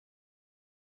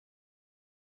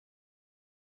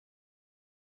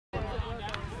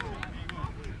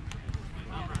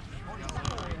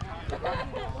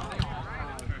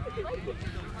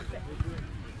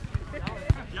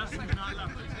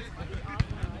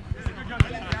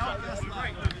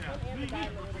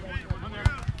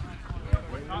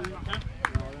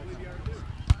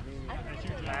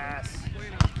Pass.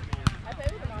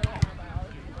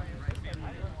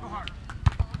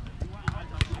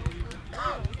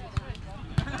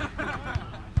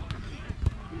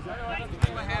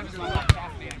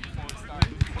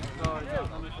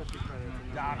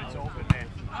 Dom, it's open, man.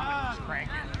 Just crank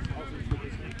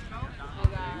it.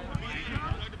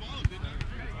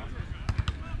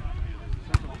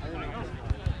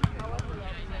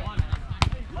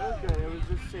 Okay, it was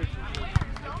just safe.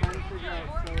 I'm trying to figure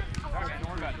out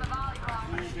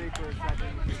music or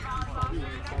something.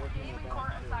 Honestly,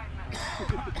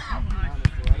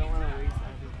 I don't want to waste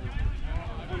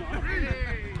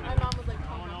everything. My mom was like,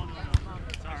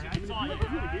 Sorry, I saw you.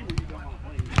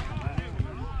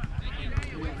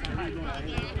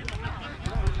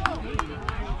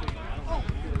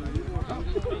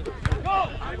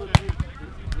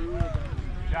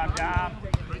 Job, Dom.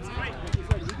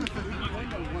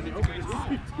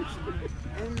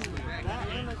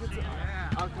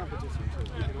 Our competition too.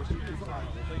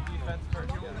 Play defense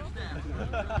first.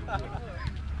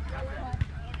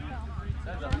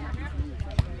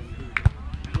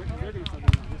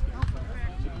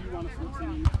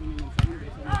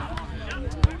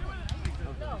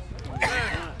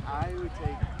 I would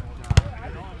take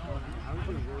I would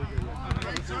take really good.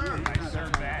 Nice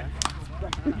serve, man.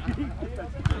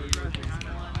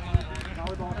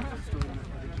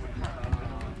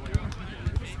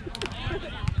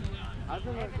 I've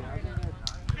been like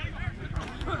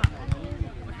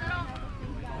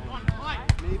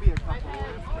maybe a couple.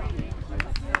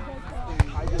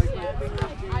 I like my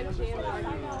fingers jammed.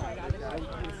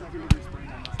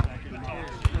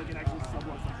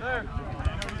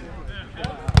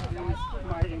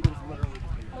 My English literally.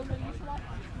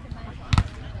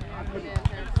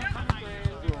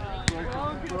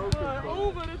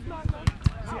 oh, but it's not nice.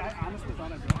 See, I honestly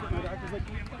thought I broke it. My doctor's like,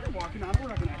 you're walking on, we're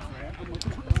not going to x-ray it. I'm like, A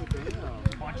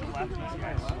bunch of lefties,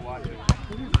 guys, so watch it.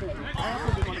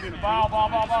 Ball.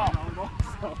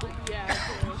 So, Yeah,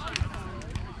 cool.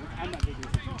 I'm not taking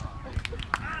this.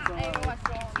 So,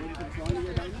 ready for the song to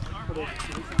get done? For the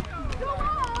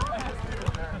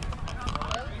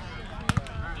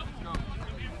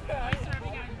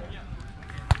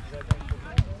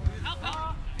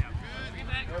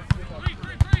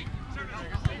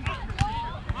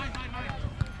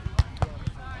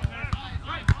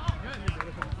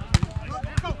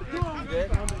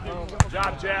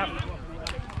Job, Jeff.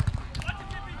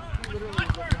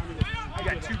 I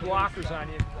got 2 blockers on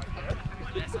you.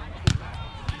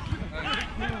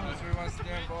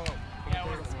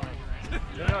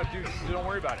 No, dude, don't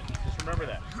worry about it. Just remember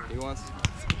that. He wants.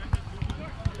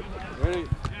 Ready?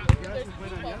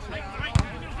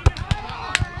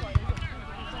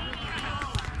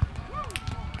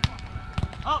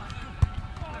 up.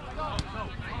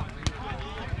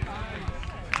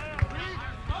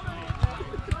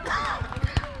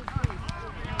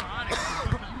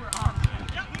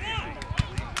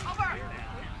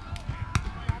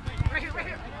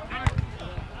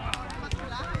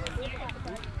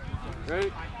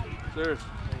 Ready? Serve.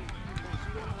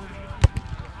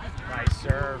 Nice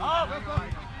serve.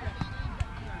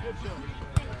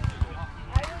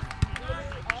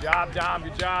 Job, Dom.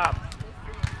 Good job.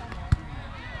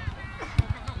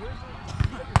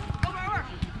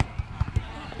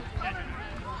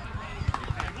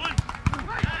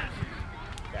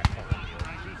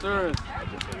 Serve.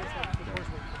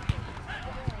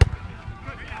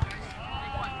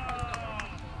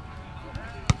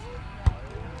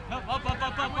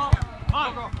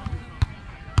 Up.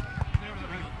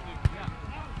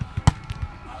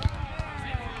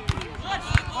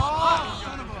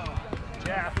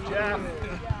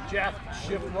 Jeff,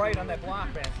 shift right on that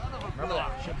block, man. Remember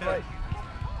that. Shift right.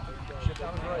 Shift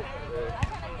down and right.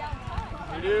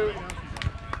 You do.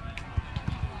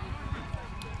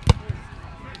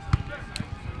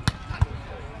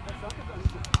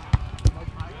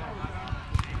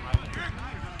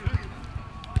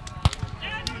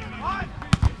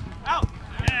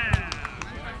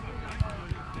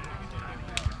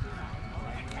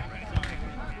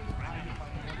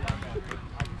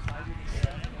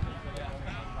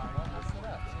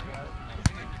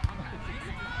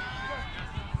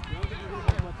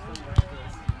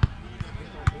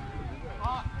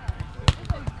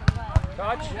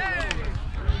 Touch.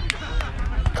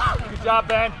 Good job,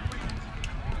 Ben.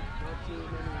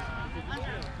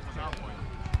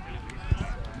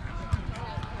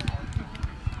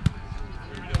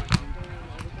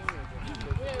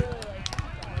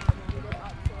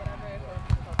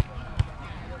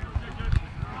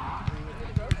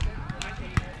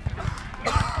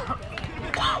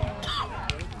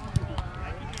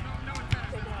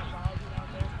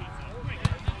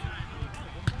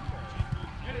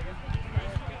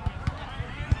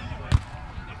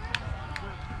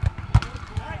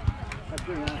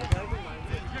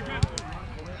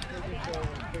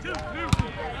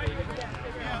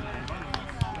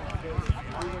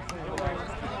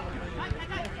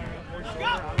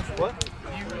 What?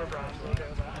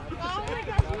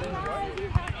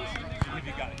 Have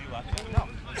you got any left? No.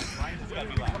 Mine's got to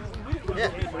be left. Yeah,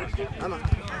 I'm not.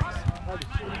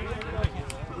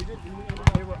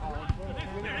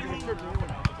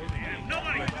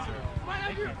 Nobody.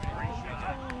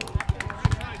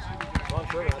 Long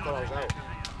server, I thought I was out.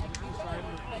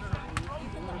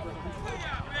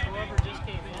 Whoever just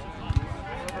came in.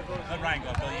 Let Ryan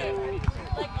go, Bill. Yeah.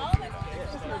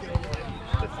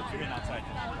 You're in outside.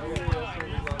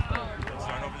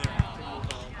 Start over there.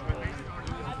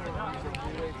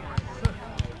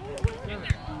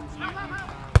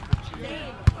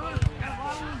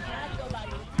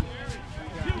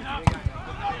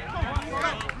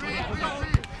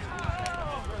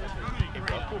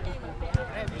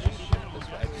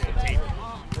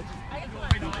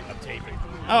 I'm taping.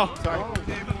 Oh, sorry.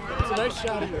 It's a nice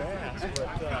shot of your ass, but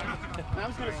I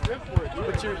was going to strip for it.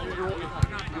 but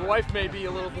your wife may be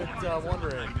a little bit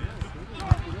wondering.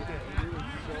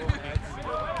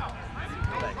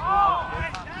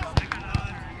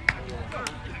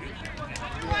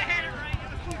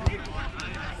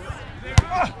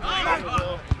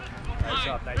 Nice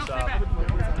up, nice up.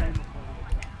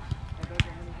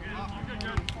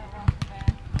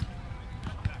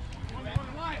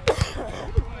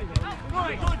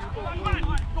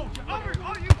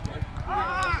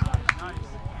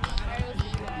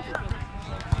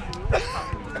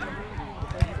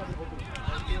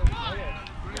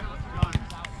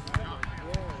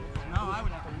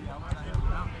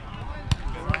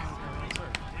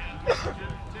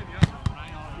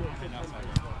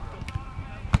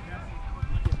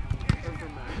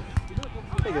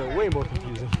 I think they're way more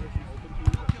confusing.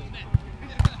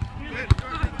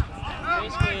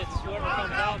 Basically, it's whoever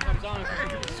comes on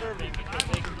and serving because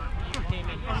they came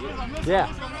in. Yeah.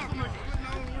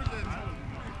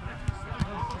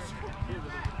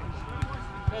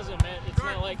 Doesn't matter. It's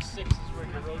not like sixes where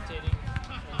you're rotating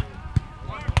and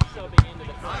you're subbing into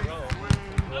the front row.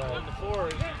 On the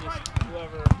fours, you just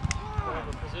whoever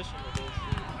position it is.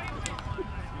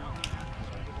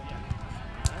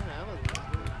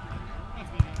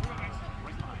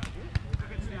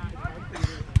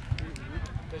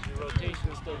 Because your rotation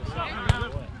is still the same.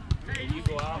 So you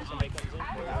go out, somebody comes in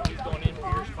for you. He's going in for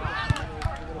your spot.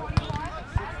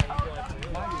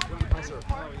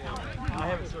 I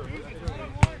haven't served.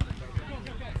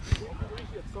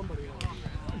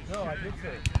 No, I did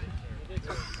serve. You did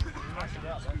serve. You knocked it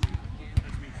out.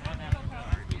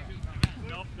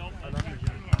 Nope, nope.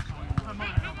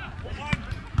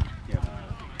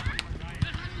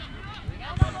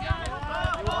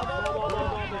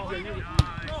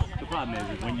 The problem is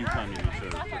when you come, you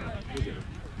serve.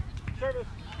 Service.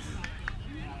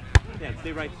 Yeah,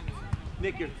 stay right.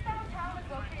 Nick, you're.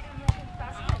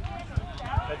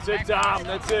 That's it, Dom.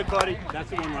 That's it, buddy. That's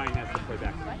the one Ryan has to play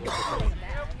back.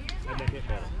 And then hit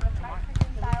better.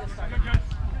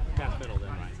 Pass middle then,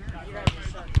 Ryan.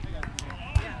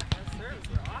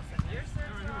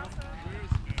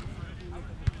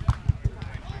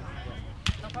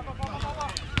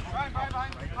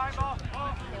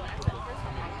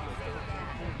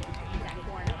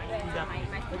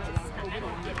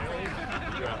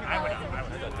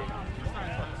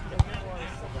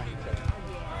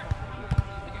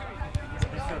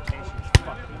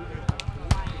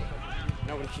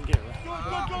 Nobody can get it right.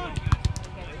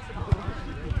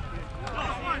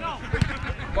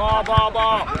 Ball, ball,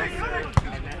 ball.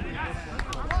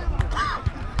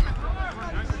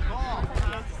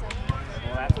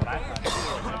 Well, that's what I thought.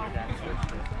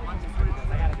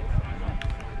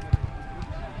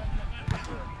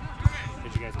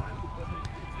 Did you guys want?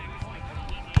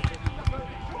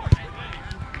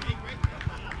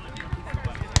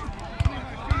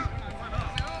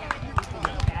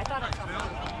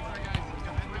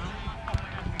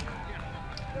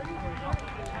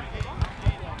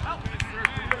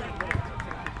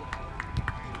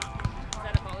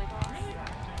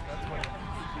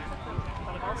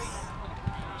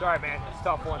 It's all right, man. It's a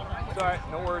tough one. It's all right.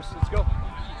 No worries. Let's go.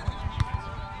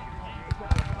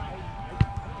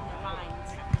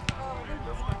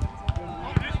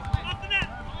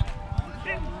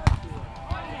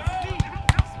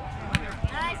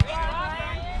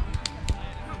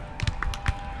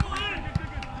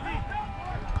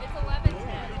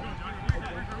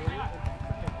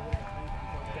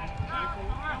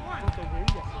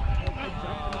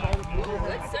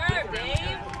 Good serve,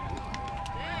 Dave.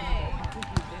 Hey.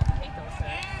 Take those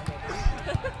serves.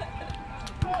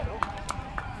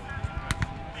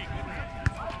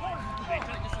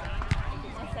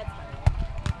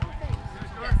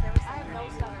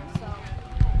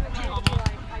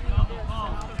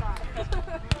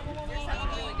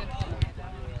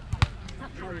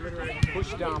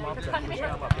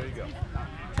 him up. There you go.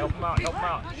 Help him out. Help him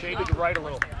out. Shade to the right a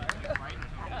little.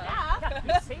 Yeah,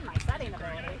 you've seen my setting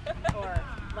ability, or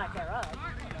lack thereof.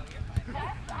 I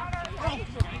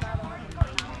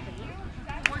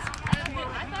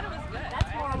thought it was good.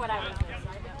 That's more what I was doing.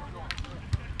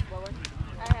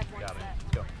 I had one Got it. set.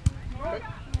 Let's go. Okay.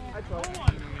 I tried.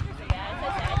 Yeah, it's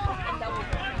okay. And double I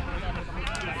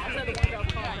saw the one girl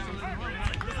call.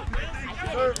 I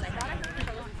thought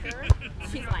I wasn't sure.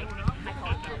 She's like, I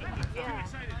called her. Yeah.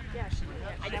 Yeah, she did.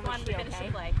 I just wanted to finish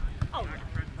the play. Oh, yeah.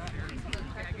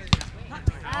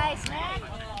 Nice, man.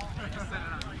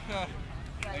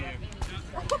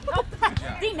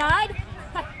 Denied.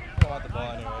 Pull out the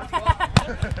ball anyway.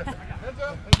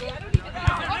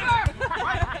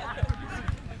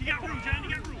 You got room, John. You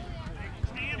got room.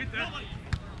 Stand. Get that.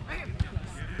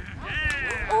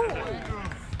 Yeah. Oh.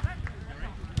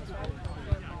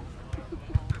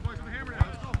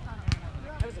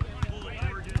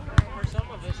 For some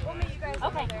of us,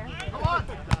 Okay. Come on.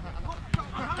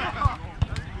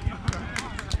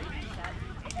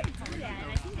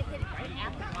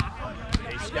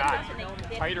 Hey, Scott.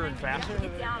 Tighter and faster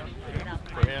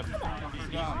for him.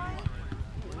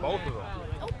 Both of them.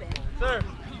 Sir.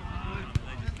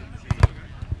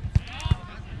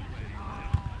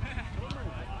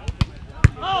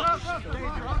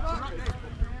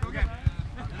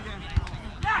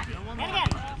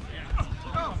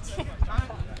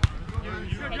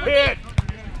 Hit!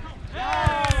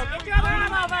 Get your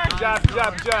arm over. Good job, good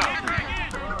job, good job.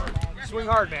 Swing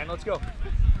hard, man. Let's go.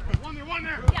 One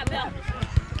there. Yeah, Bill.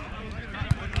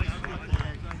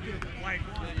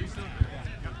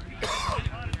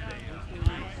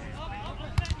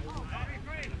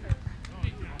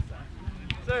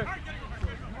 Sir.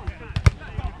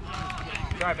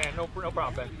 All right, man. No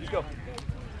problem, Ben. Let's go.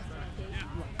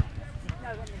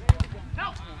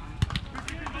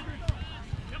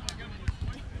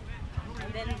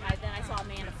 And then I saw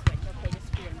Amanda switch. Okay, just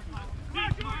screw him.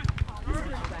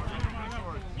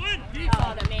 I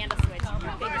saw the Amanda switch.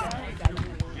 Okay, just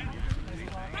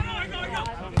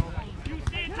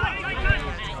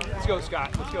Let's go, Scott.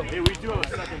 Let's go. Hey, we do have a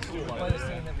second school line.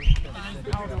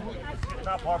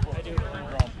 Not powerful.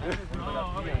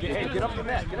 Hey, get up the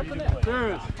net. Get up the net.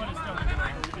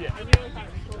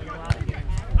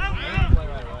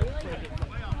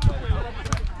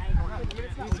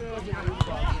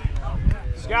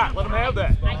 Scott, let him have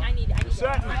that. I need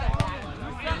Setting.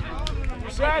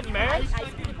 Setting, man. I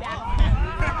scooted back.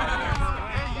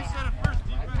 You said it first.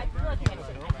 I feel like I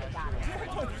should have got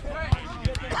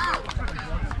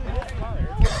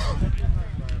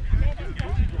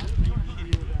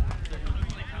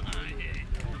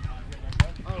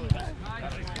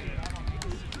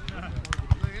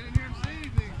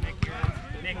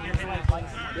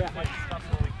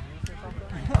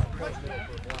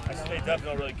I say definitely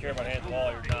don't really care about hands at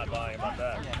all. You're not lying about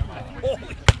that.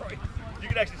 Holy Christ. You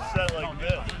can actually set it like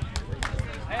this.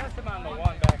 I asked him on the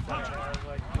one back there. I was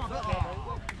like,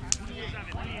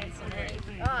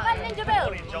 Ninja Bill.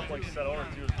 When he jumped like set over to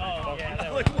Oh, yeah,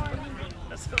 that like,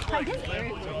 that's hilarious.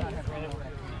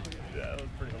 Yeah, that was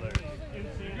pretty hilarious.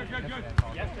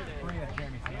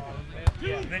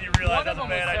 And then you realize that's a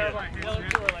bad idea. The other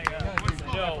two were like,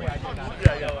 no. Yeah.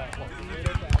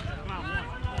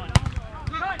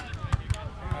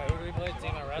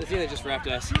 The team that just wrapped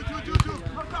us.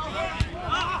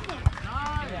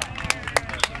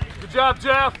 Good job,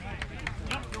 Jeff.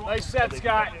 Nice set,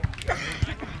 Scott.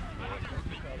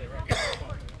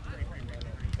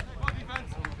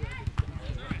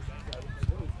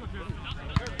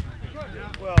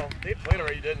 Well, they played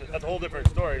already, didn't. That's a whole different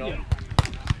story, you know?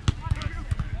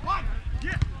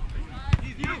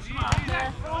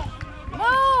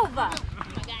 Move!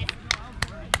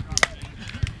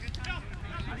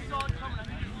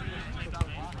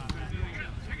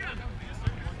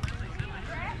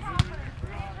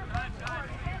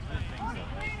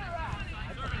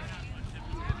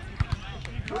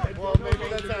 well, maybe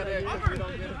that's not it. 'Cause we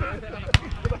don't get it.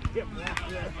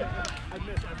 I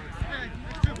missed.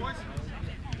 Good boys.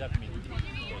 I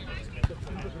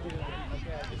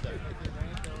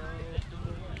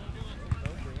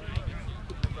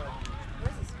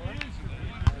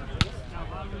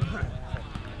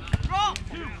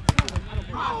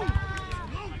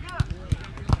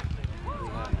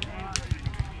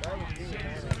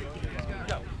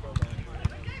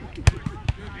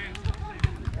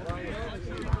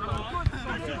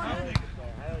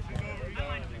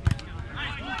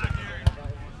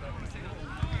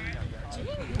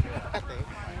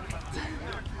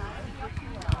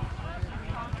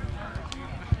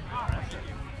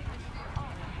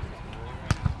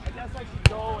guess I should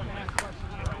go and ask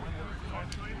questions.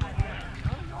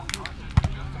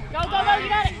 Go, go, go, you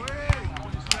got it.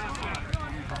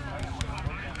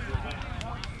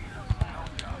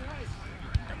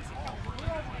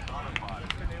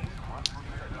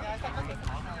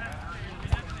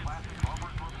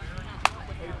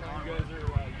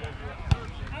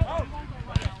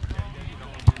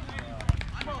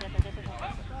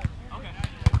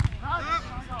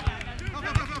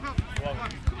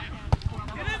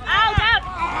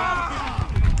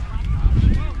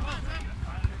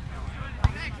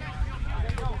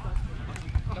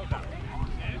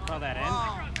 Call that in?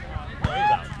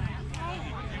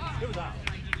 It was out.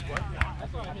 What?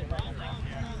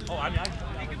 Oh, I mean,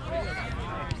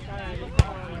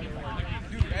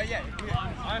 Dude, yeah.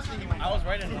 Honestly, I was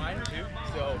right in line too,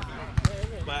 so.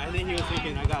 But I think he was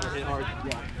thinking I got hit hard.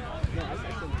 Yeah.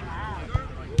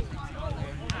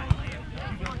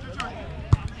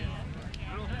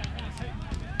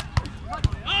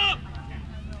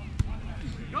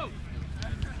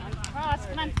 Cross,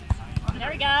 come on.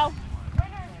 There we go.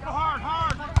 Go hard,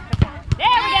 hard.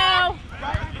 There we go.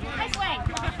 Nice swing.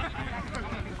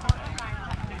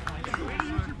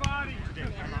 Use your body.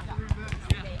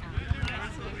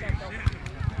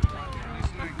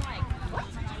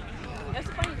 That's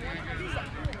funny.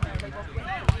 They both went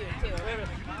for you too.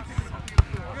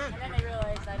 And then they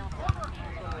realized I don't.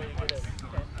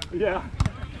 Yeah.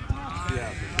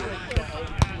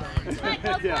 Come on,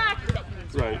 go Yeah. black.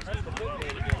 Right.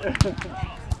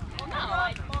 No,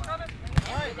 I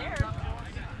you're there.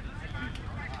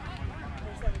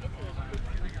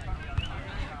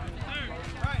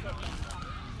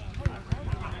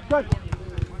 Good.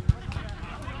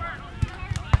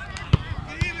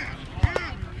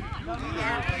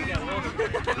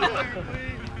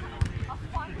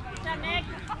 Nick.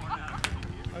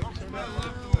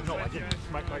 no, I didn't.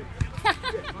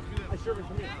 I served it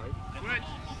to me, right?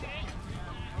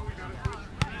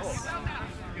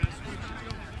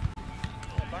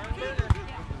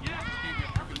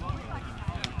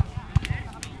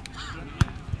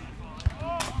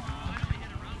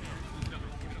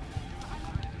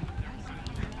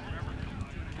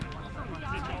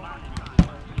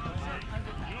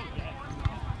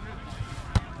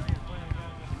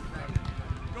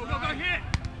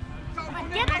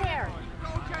 Get there.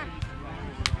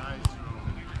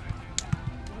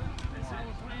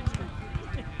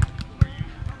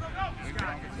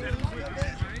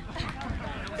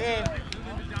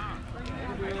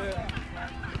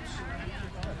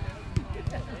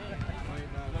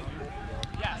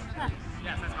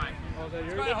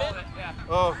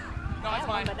 Oh. No, it's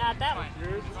fine. But not that one.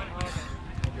 Yours?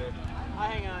 Okay. I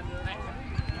hang on to it.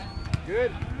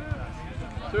 Good.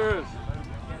 Serious.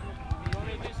 You want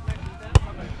me to do some extra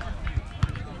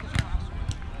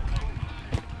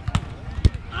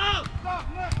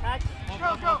Touch. Go,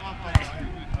 go.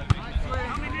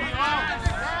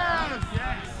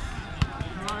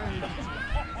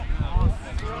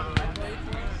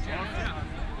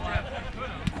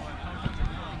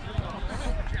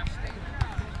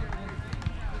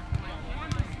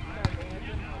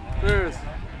 Serious.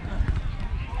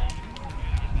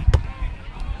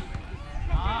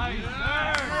 Nice.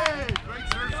 Hey, great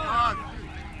serve spot.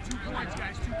 2 points,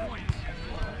 guys. 2 points.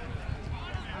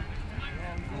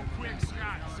 Go quick,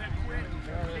 Scott. Set quick.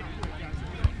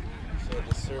 So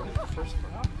just serve the first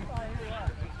one.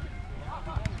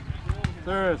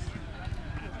 Serious.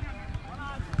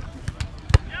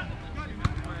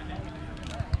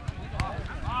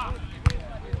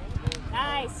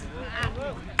 Nice.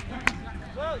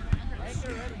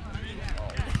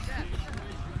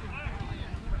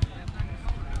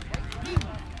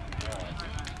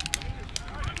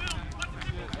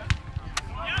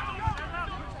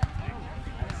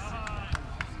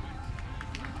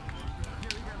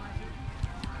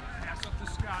 Pass up to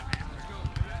Scott, man. Let's go.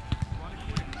 Run it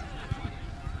quick.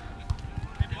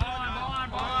 Ball on.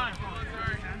 All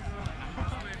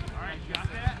right, you got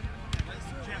that?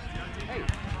 Jeff, hey,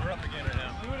 We're up again right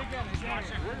now. do it again.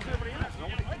 Where's everybody else?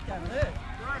 Nobody.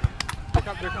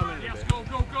 They're coming in. Yes, There.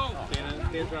 go.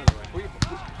 Dan's running away.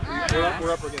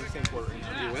 We're up against the same quarter. Did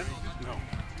you win? No.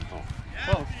 Oh.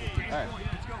 Close. All right.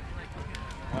 Let's go.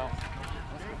 Well.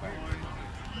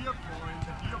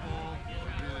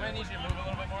 I need you to move a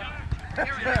little bit more.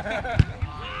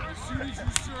 As soon as you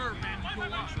serve, man, you go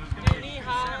up. Knee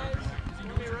highs. You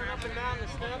want me to run up and down the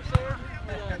steps there?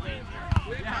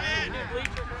 New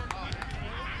bleacher front.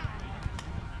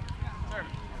 Serve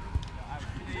it.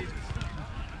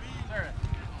 Serve it.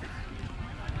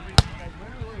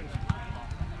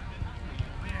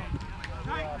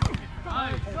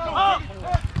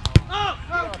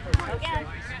 Again.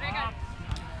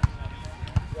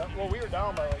 Yeah, well, we were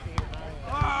down by like 8 or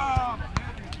 9.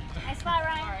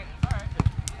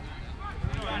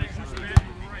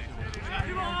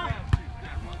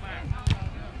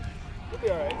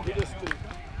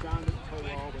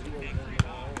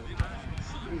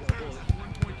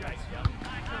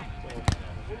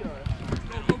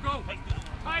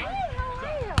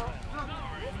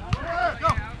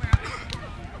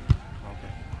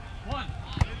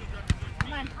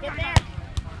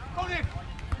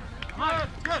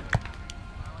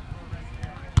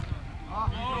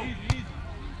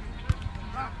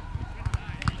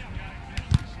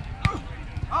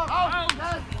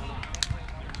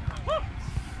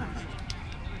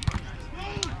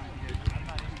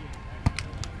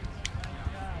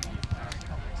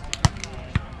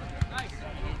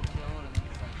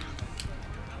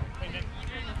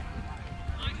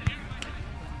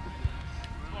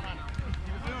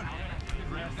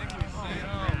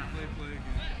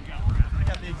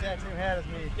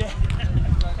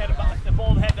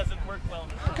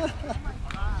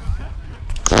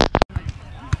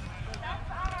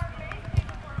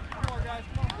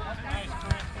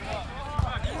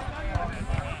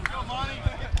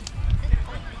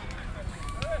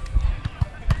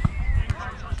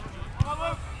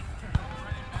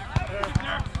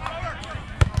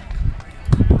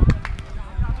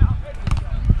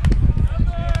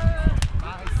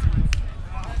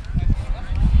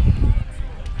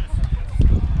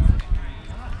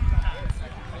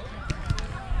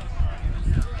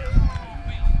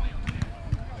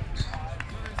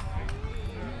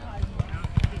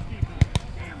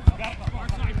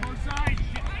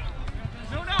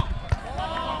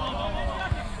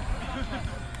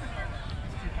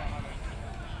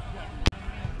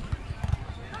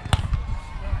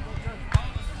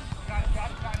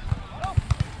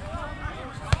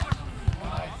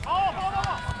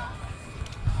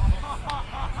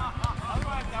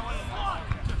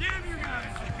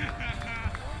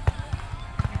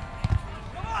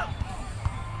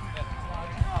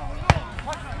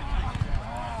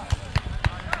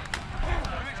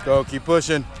 Go, keep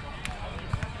pushing.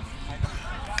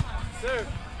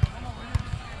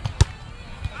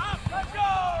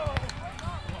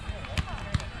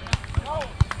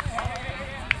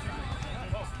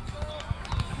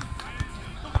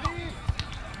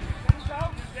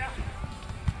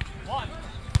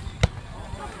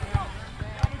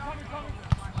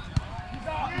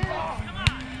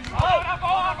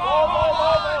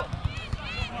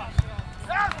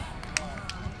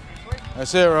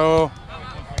 That's it, Ro.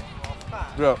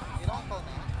 Good up.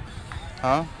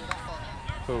 Huh?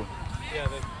 Cool. Yeah,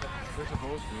 they're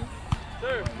supposed to.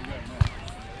 Serve.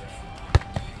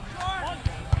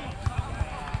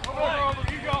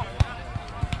 You go.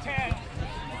 10.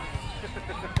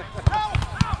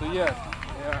 So yes,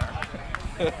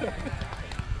 they are.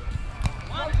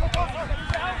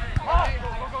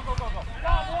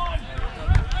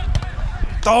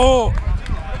 Oh!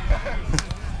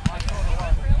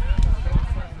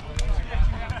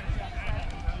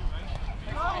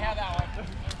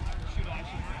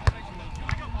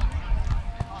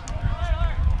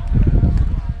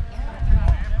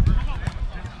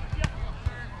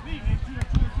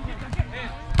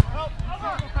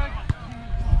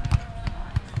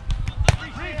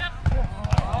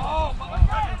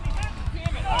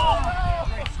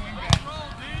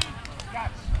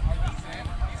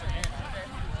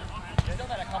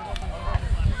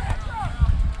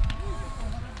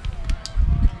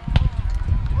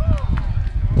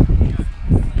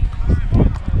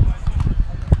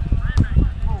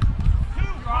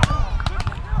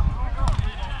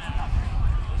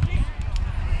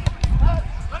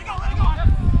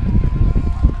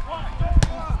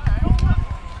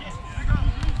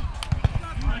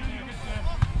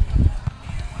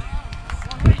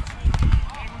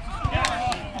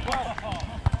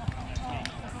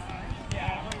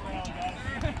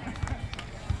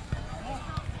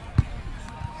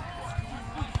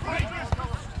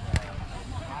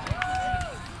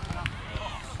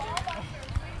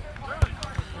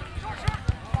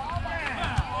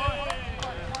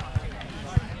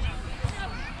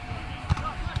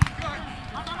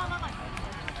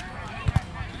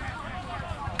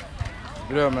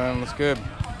 Good up, man. That's good.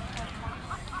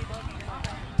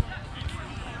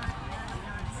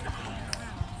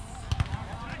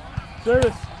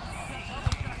 Service.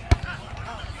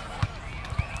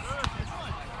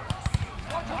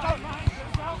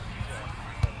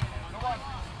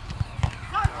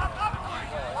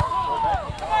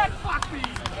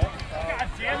 God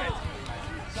damn it.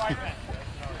 Sorry, man.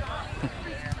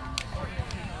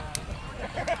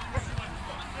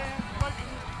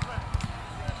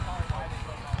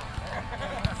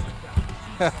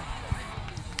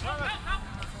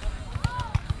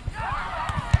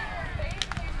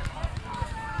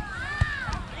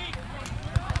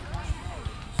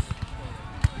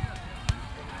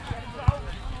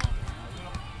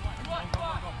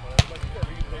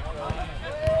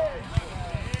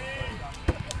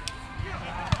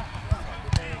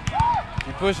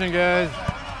 Keep pushing, guys.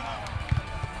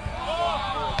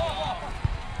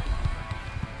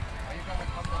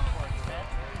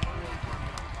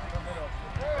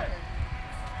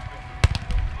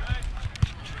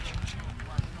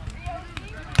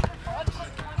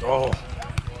 Oh.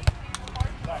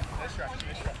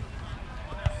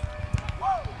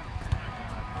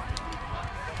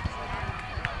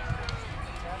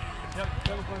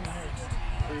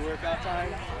 Pre-workout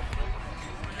time.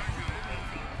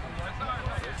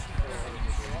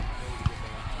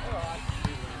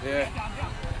 Yeah.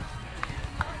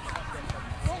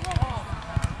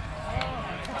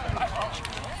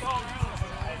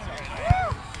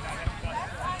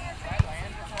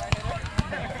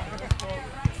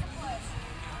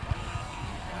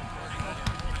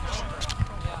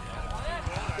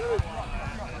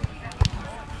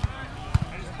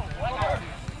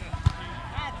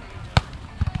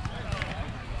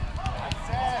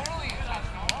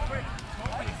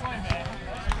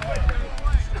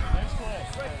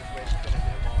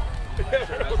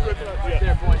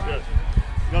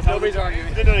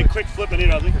 quick flip and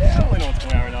in. I was like, yeah, we know what's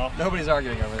going on right now. Nobody's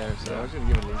arguing over there, so I was going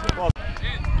to give it an easy. Well,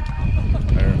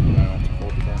 There,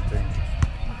 hold the damn thing.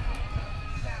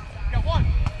 Got one.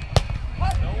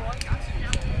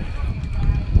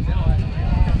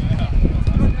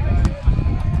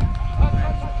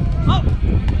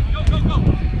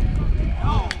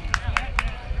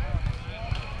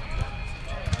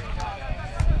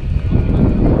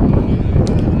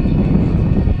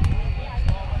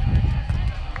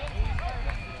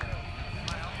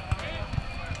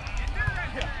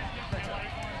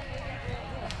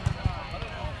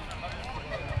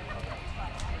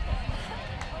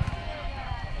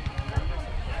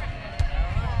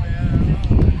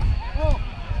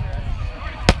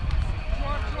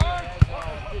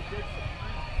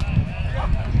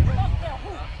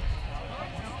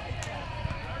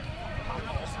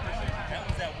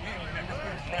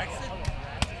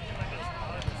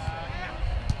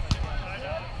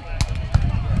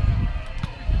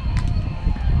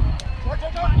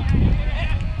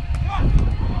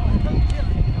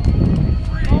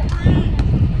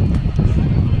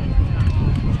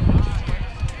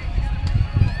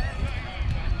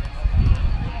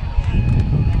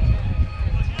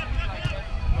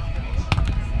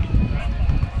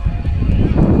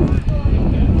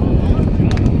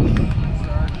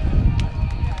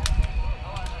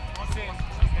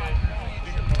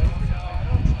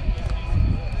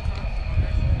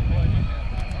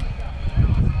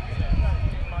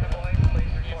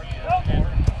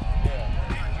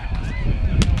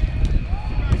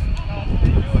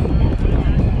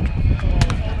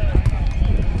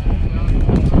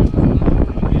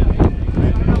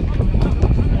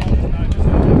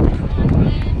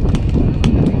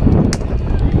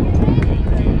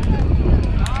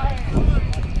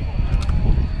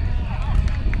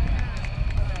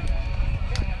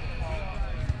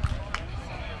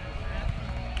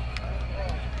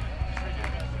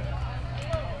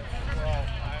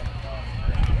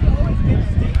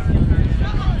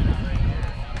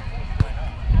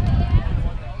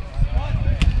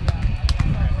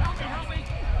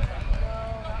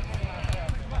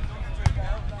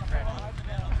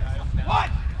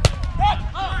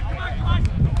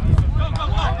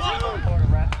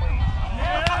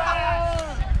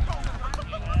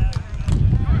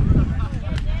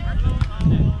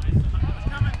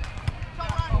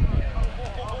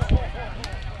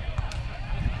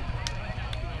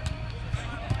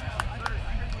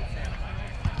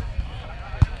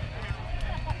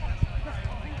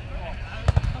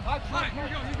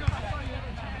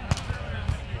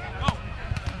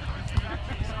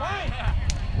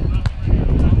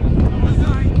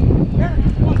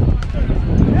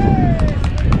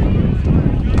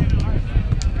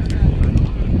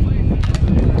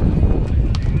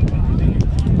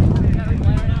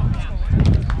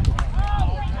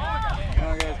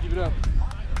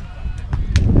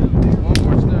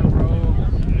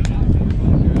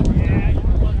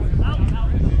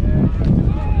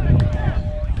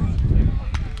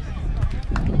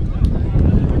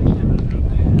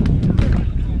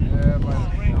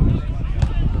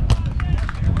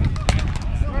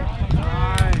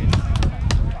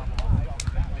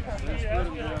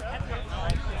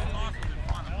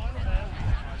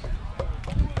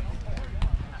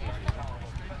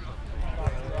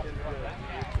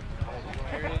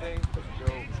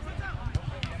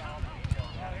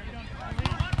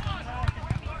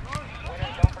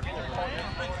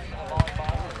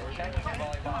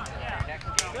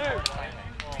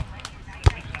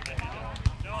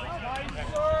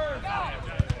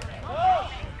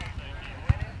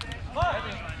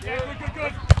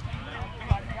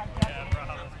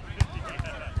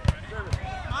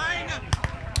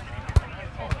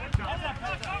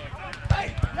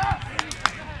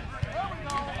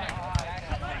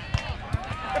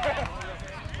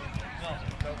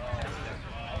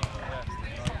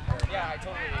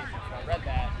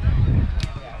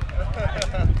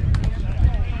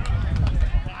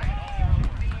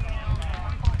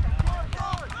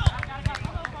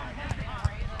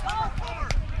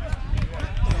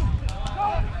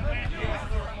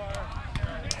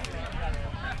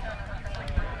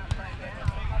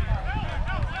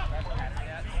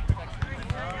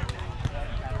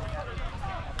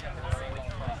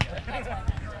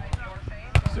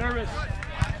 Service.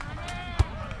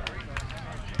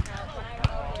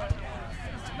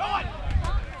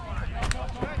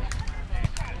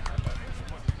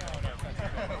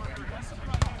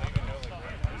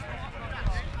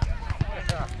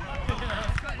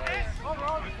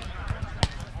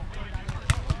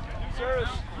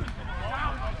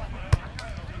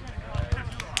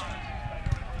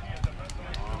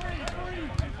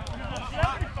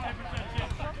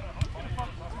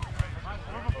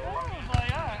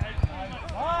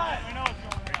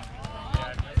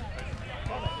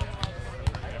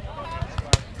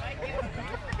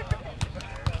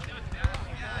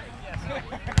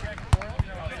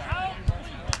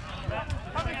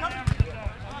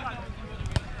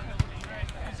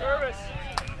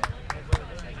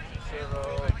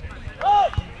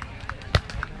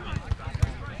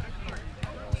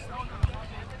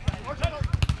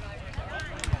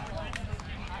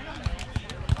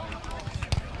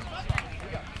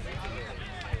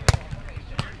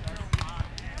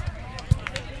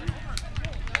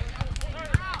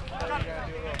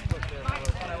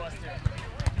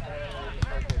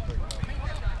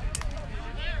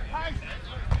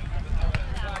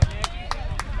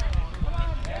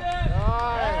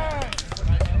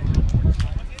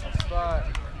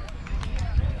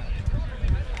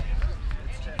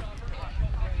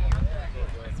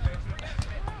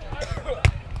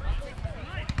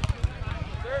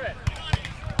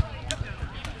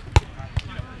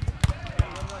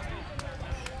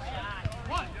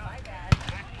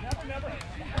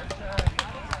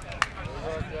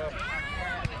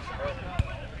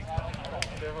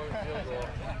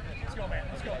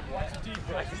 Let's go. Watch the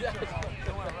defense.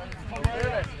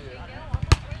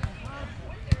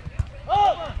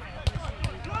 Oh!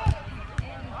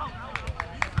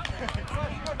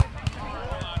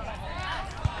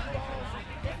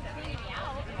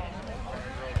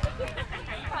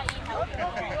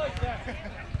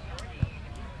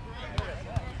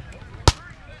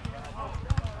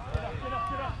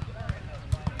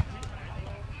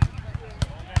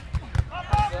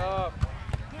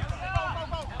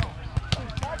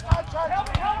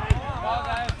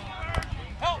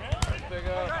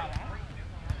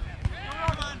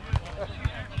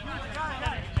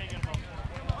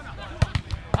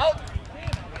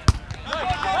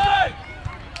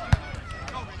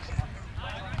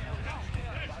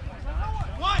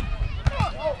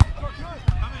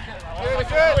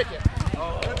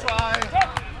 Good try.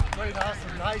 Great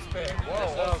hustle. Nice pick.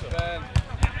 Whoa, awesome. Ben.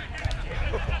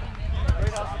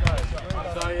 Great hustle, guys. Great I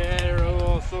hustle. saw you had it,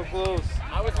 Raul, so close.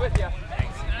 I was with you.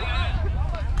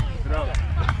 Keep it up.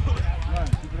 Come on,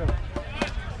 keep it up.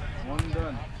 One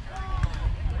done.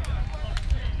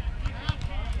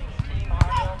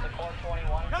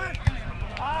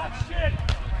 Ah, shit!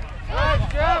 Nice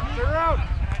job, turn around.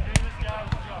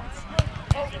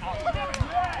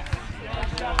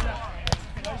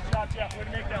 Nice job, Jeff. Way to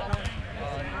make that work.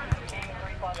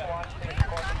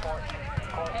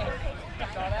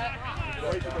 Saw that?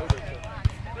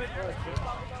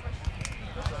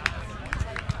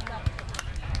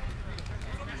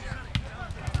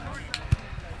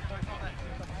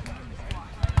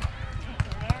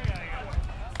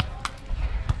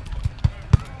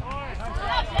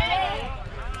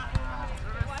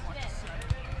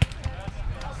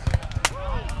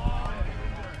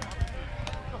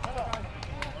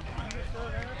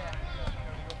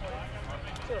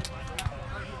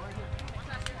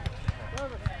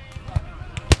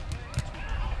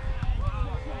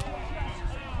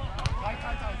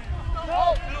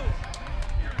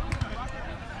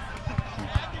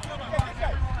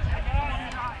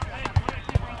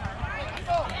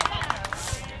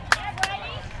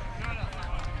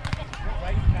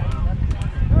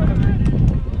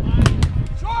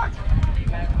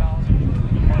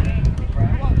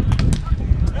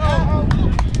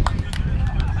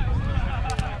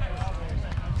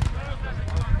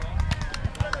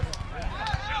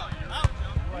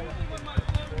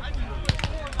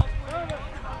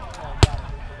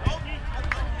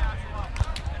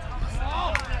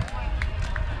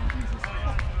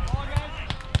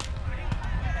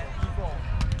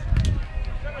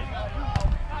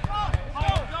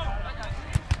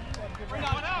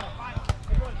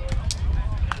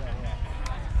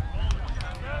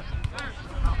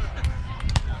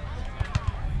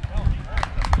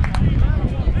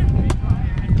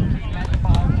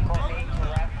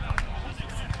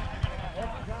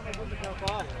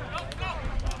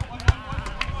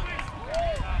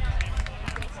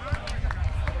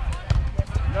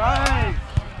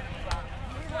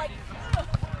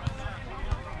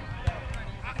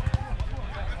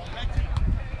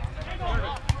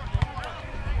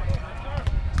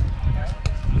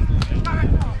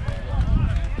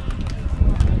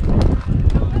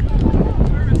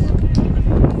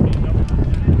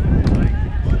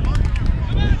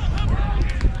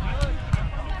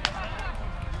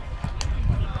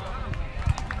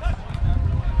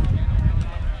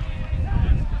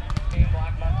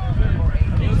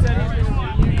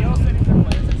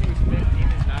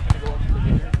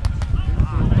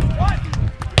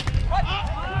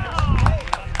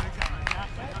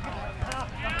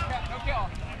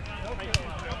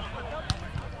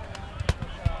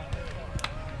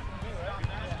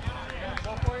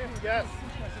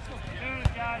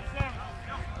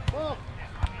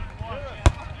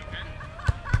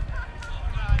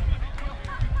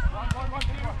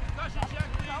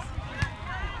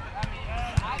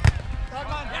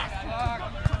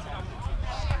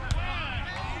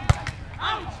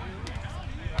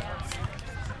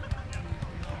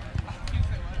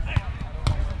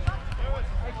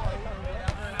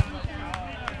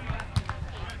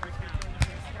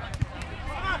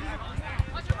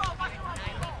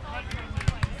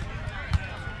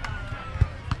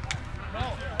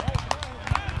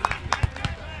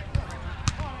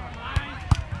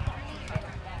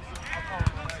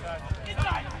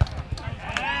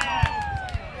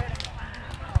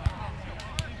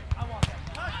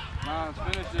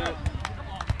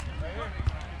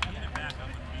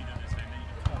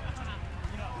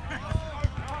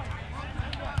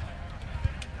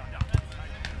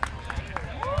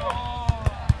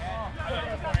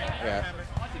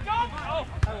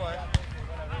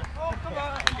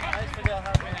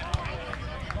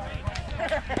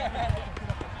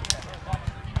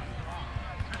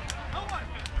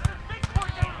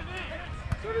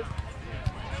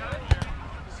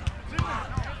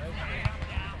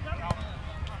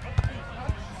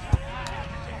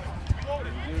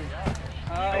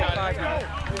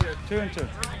 2 and 2.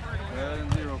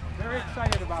 7-0. Very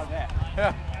excited about that.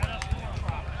 Yeah.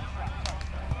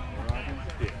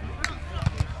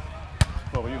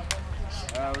 What about you?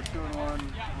 We're 2 and 1.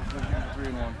 We're 3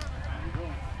 and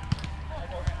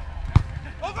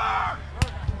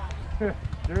 1.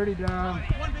 Dirty down.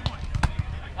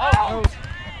 Oh!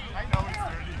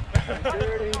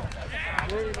 Dirty.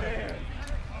 Dirty man.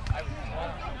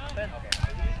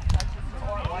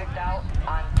 Wiped out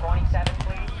on 27,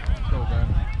 please. Go, Ben.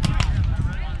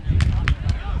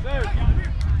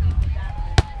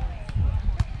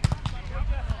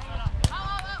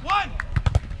 One!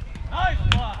 Nice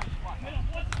block!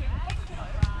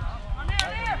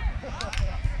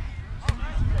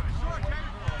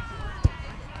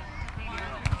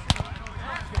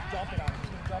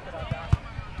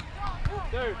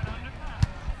 Third.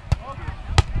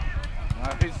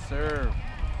 Nice serve.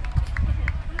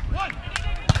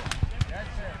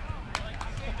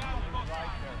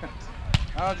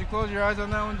 How'd you close your eyes on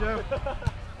that one, Jeff?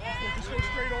 Just go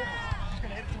straight over. Just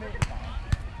gonna hit it to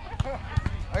me.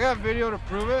 I got video to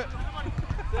prove it.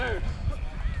 Third.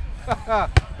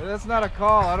 That's not a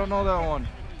call. I don't know that one.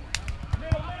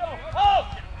 Middle, middle.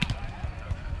 Oh!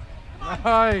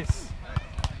 Nice.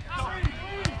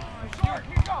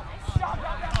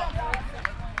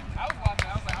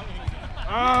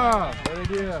 Ah, good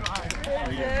idea.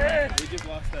 We just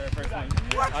lost our first one.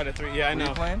 Out of 3. Yeah, I Are know.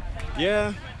 you playing?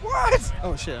 Yeah. What?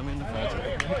 Oh shit, I'm in the front.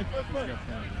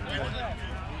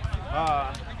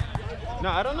 No,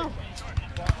 I don't know.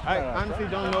 I honestly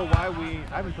don't know why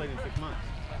I haven't played in 6 months.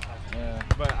 Yeah.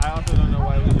 But I also don't know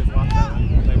why we just lost that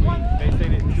one. Like they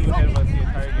stayed at 2 ahead of us the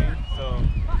entire game, so.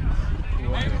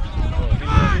 That's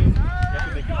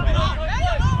what they keep playing.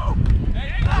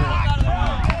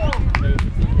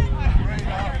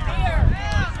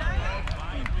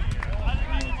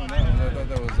 I thought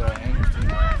that was Andrew's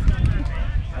team.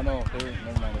 I know,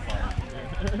 never mind, they're fine.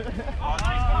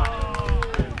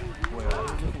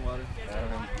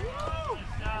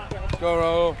 Go,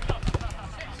 Ro.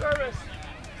 Service!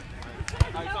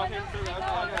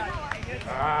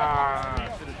 Ah,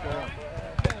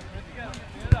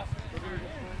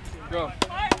 go.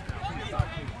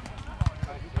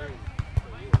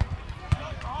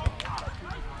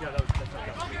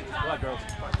 Girls.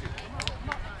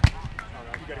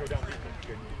 You gotta go down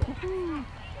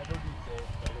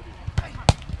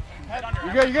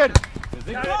You're good, you're good.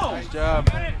 Nice job.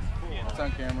 It's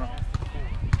on camera.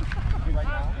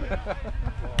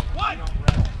 One!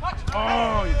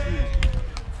 Oh, you teased.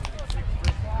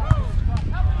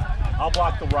 I'll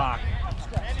block the rock.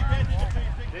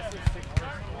 This is 6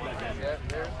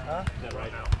 Huh? Is that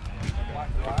right?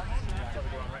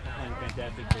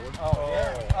 Fantastic board. Oh,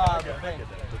 yeah. The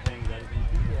thing that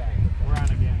we're on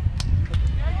again.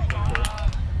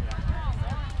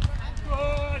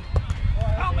 Good.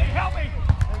 Help me, help me.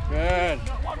 Good.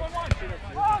 1, 1, 1.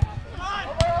 Come on.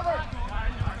 Over.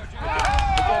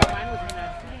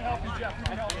 Help you, Jeff.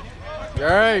 You all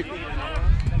right?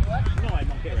 No, I'm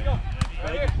okay right now.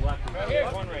 But I just left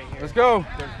Right one right here. Let's go.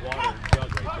 There's water jug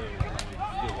right there.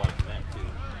 Still water from that too.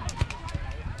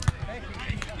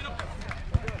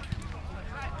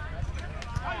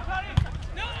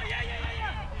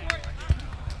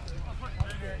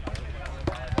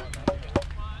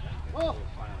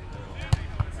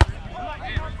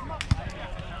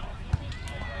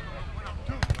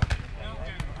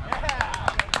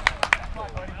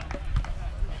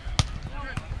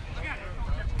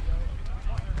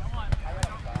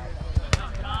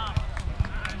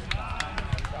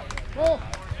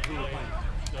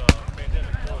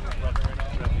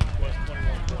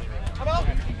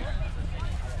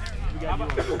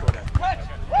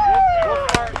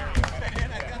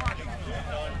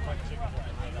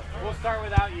 We'll start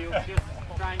without you. Just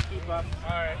try and keep up.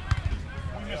 All right.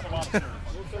 We missed a lot of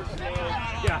serves.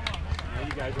 Yeah.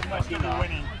 You guys are fucking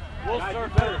winning. We'll Guys, surf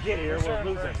you better first. get here. We're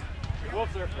losing. We'll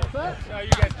surf first. No, you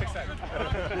guys fix that.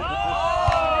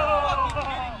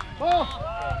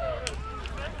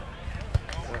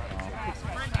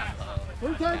 Who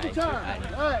takes the turn?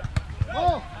 All right.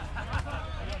 Oh.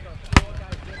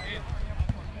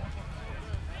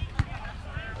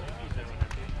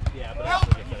 Yeah, but I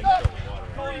also get that water.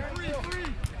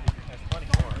 That's plenty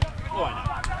more. Oh, I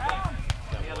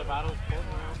know. Any other bottles? Deep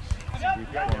corner,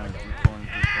 deep corner, deep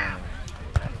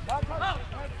corner.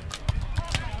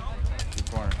 Deep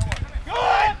corner.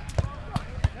 Good!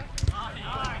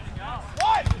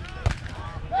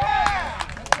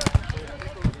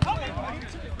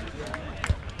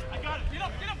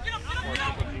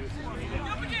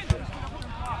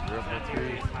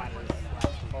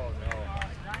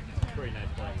 Very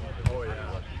nice playing. Oh,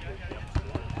 yeah.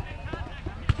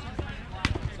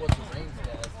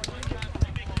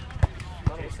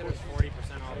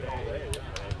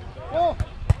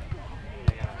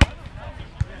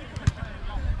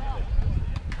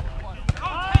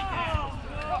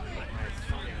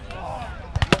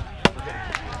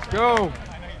 Go.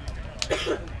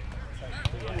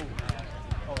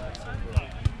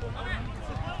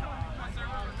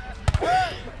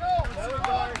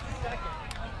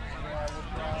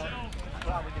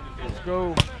 Let's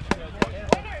go.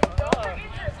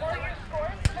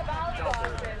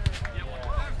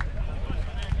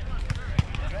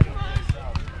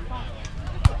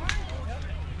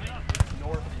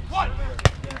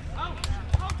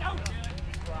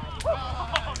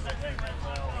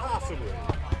 Possibly.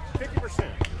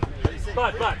 50%.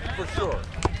 But for sure.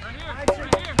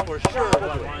 For sure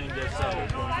what line just said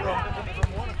is going wrong.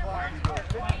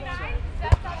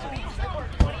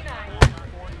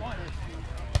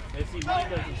 They see mine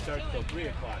doesn't start till 3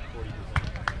 o'clock, 40%.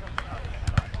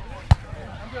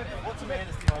 What's the man?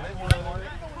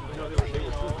 No, they were 2.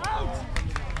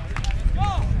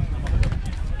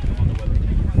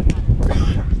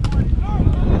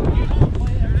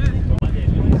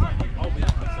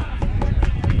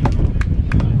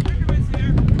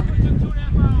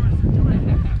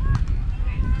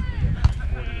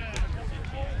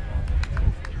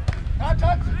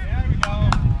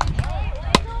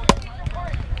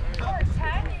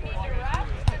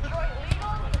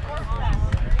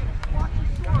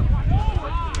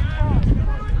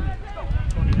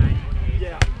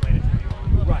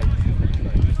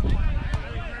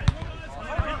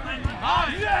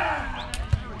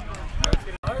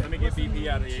 Let me get BP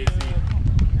out of the AC.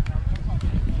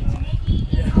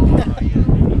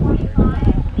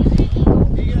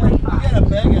 You gotta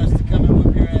beg us to come and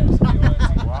whip your ass.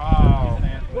 Wow.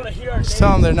 Just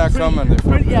tell them they're not coming. They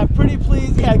forfeited. Yeah, pretty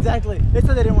please. Yeah, exactly. They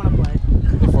said they didn't want to play.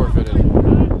 They forfeited. I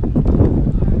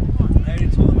already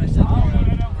told him, I said, we're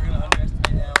gonna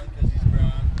underestimate Alan because he's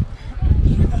brown.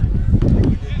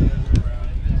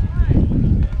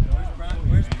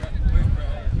 Where's Brown?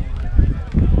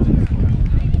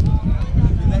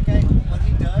 That guy, what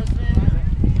he does, man,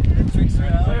 the tricks are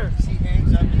out. He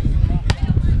hangs up and he's running out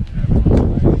there.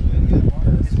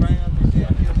 He's running out there.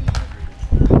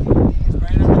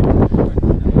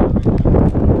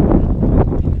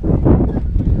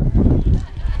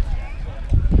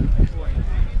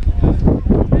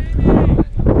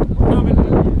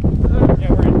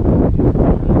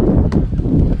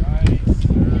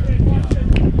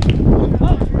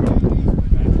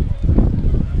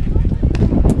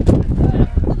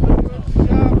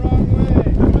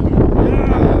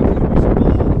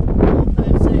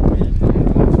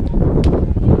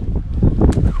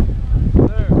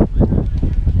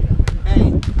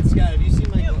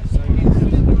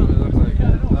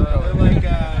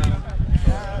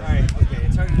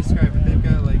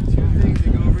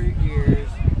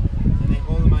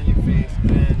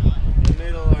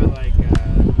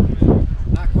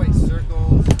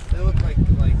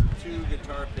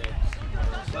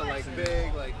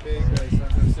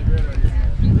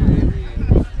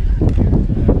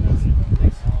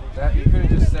 That you could have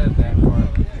just said that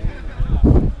part. You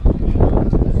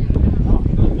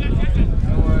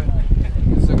know what?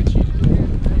 It's like a cheat.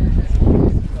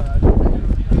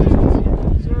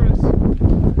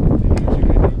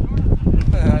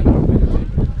 I know.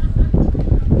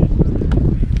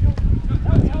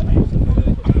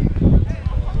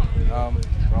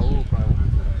 Raul probably.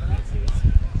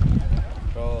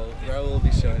 Raul will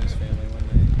be showing his family one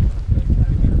day.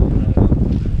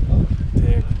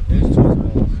 Dick. There's two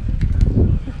balls.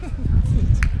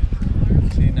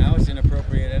 See, now it's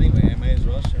inappropriate anyway. I might as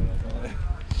well show my ball.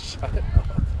 Shut up.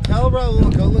 Tell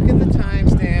Raul, go look at the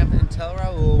timestamp and tell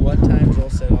Raul what time Joel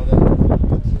said all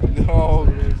that. No.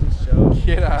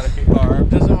 Get out of here. Barb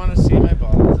doesn't want to see my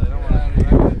balls. I don't want to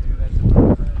do that to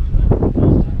Barb.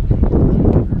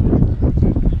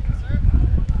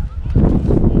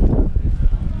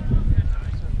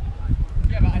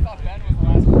 Yeah, but I thought Ben was the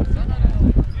last one.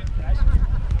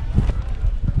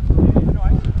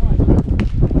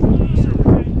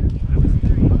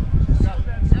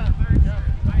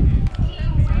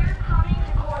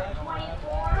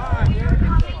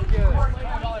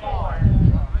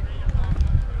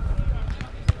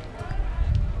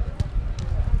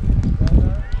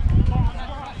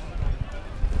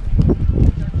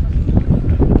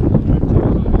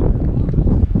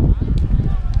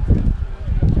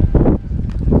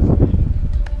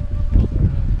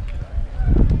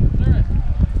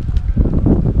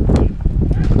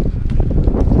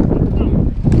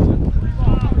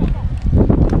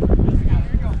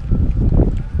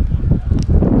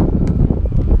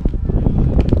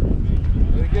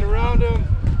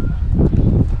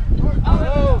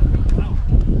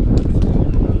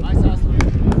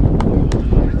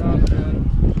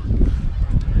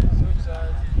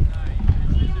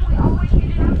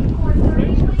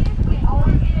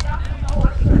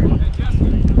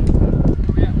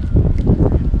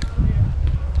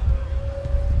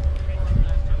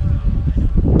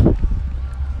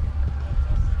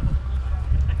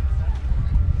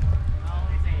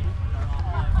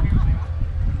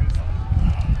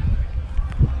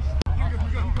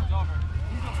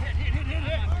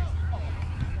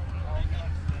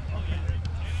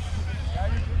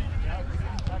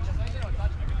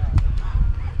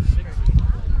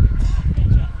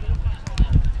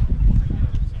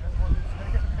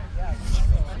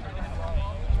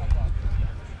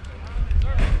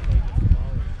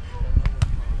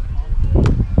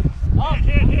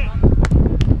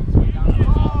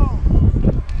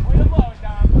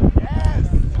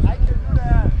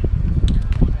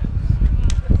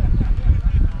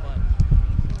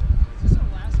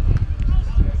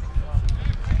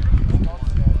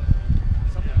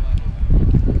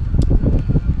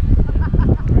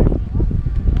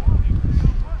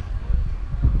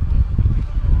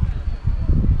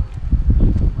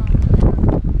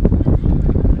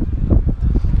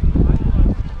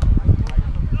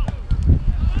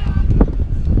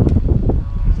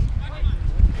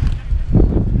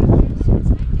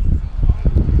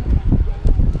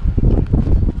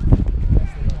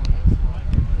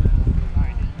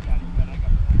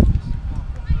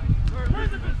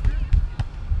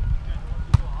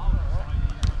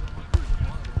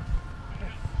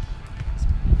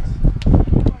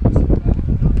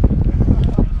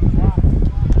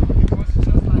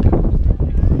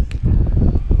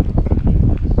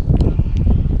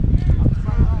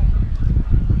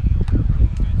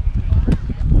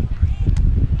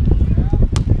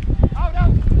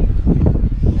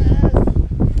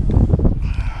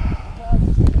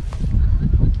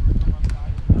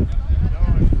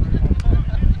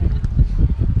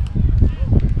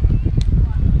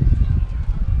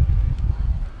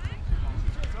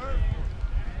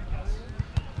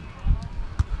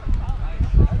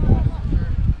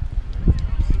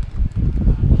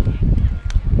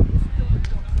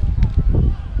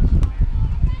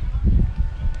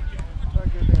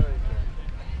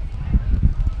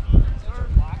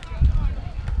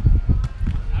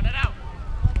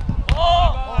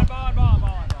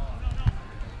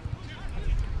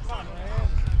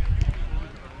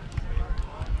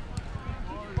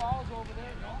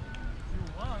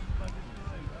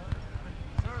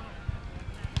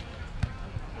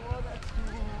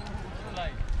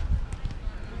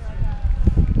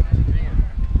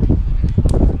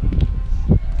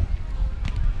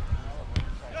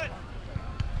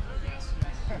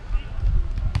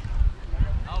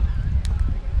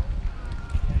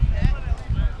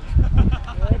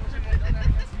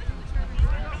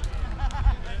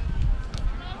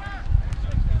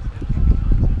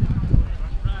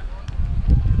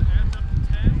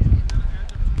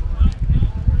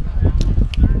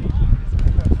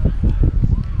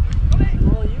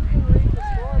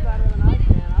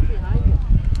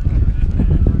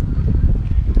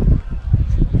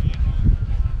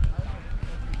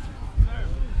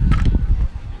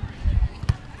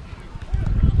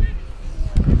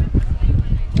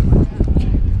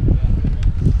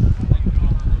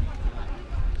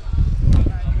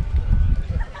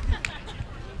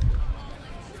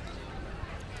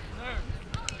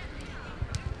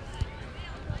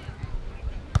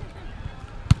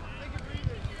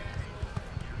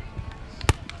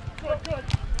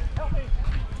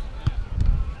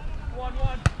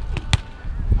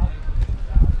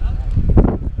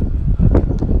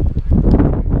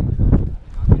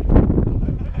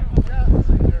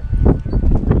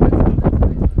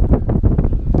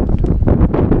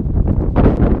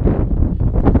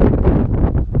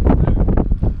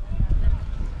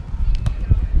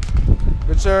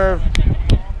 serve.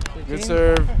 Good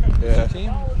serve. Yeah.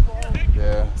 Team?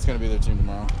 Yeah, it's going to be their team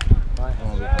tomorrow. Why? I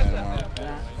won't be playing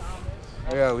tomorrow.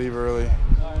 I got to leave early.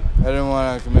 I didn't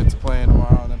want to commit to playing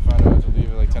tomorrow and then find out I have to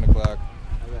leave at like 10 o'clock.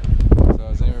 So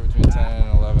it's anywhere between 10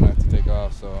 and 11 I have to take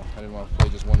off, so I didn't want to play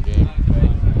just one game.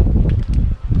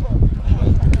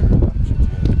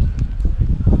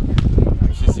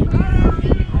 She seemed to be,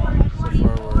 so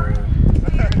far we're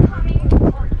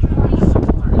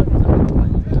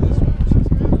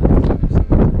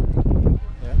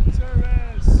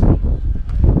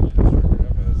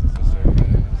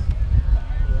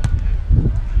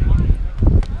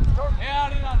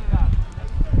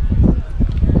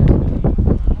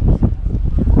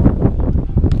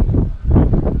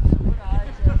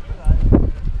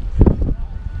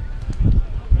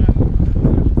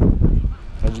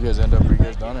How'd you guys end up? Were you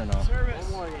guys done or no?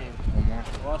 One more game. One more?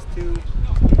 Lost 2.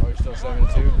 Oh, you're still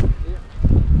 7-2?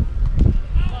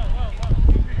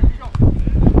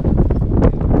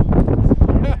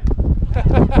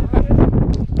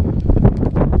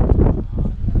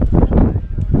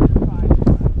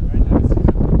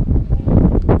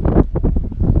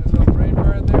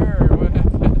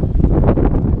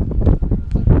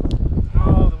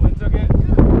 Oh, the wind took it?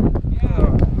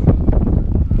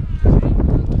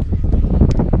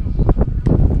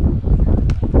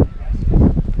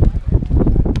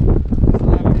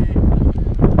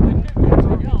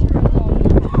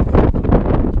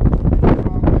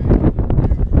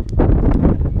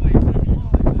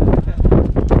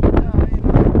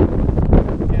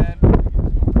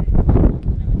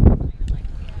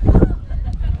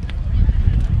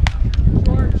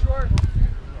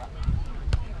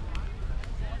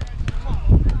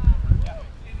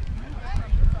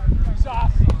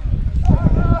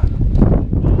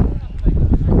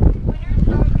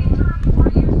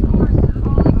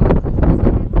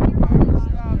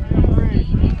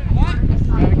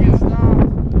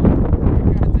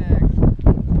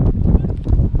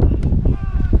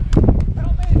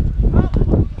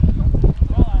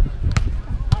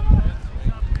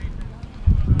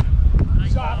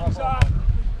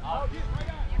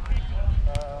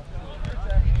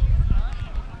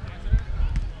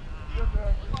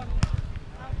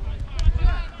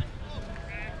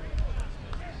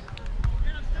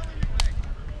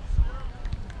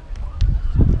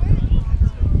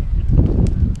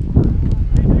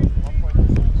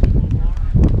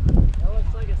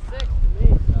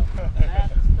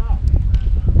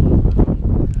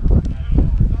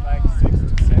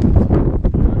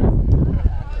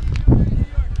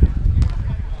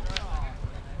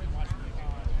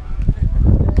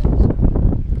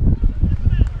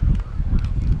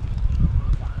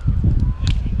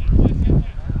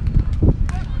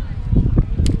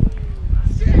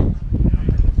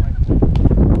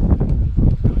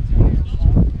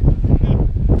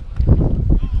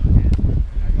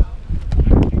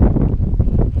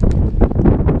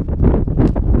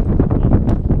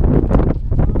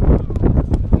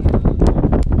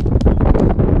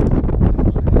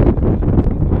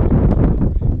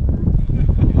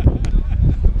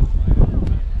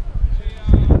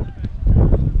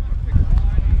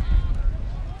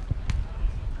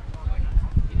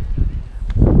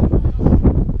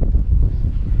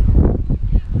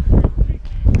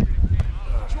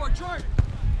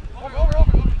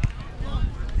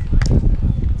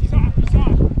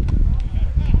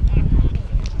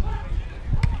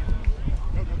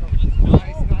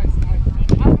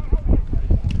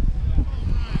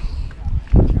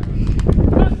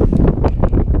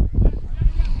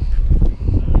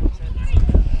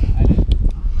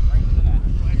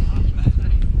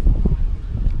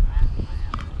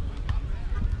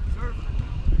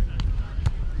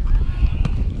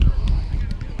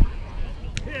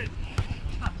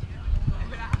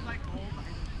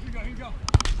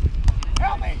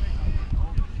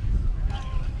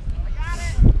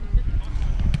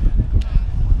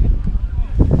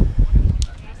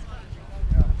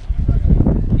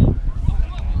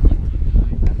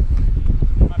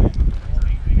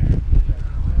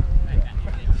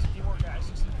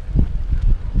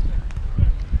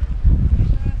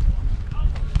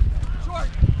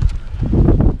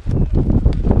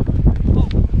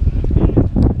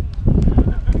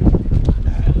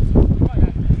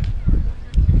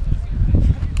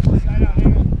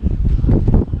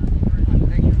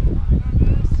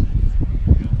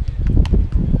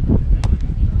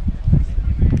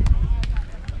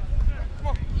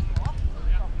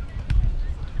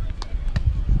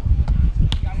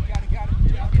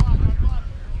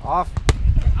 Off.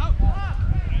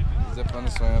 Zip on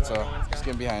the swing, that's all. Just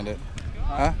getting behind it.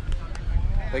 Huh?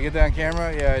 Did I get that on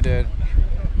camera? Yeah, I did.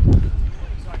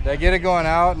 Did I get it going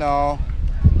out? No.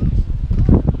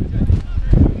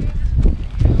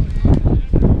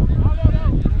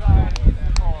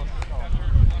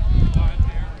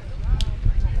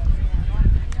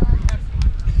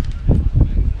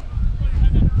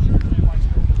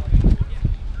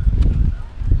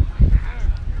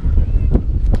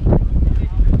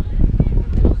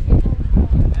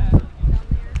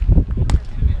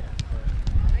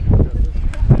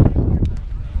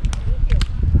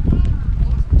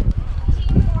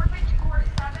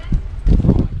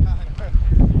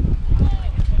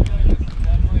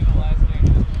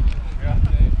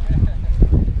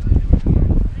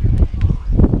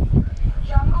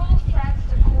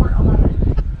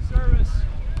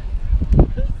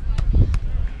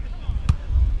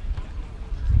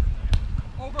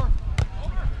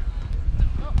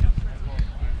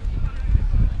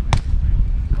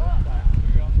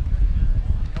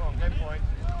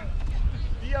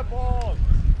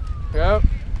 Yep.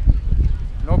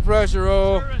 No pressure,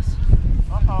 roll.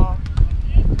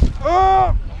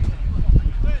 Oh!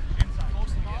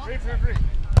 Free.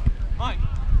 Mine.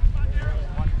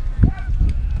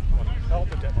 Help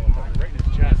with that motherfucker right in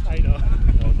his chest. I know.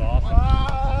 That was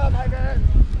awesome. My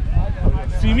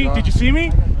bad. See me? Did you see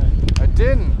me? I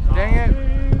didn't. Dang it.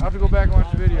 I'll have to go back and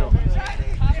watch the video.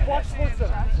 Watch Sports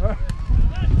Center.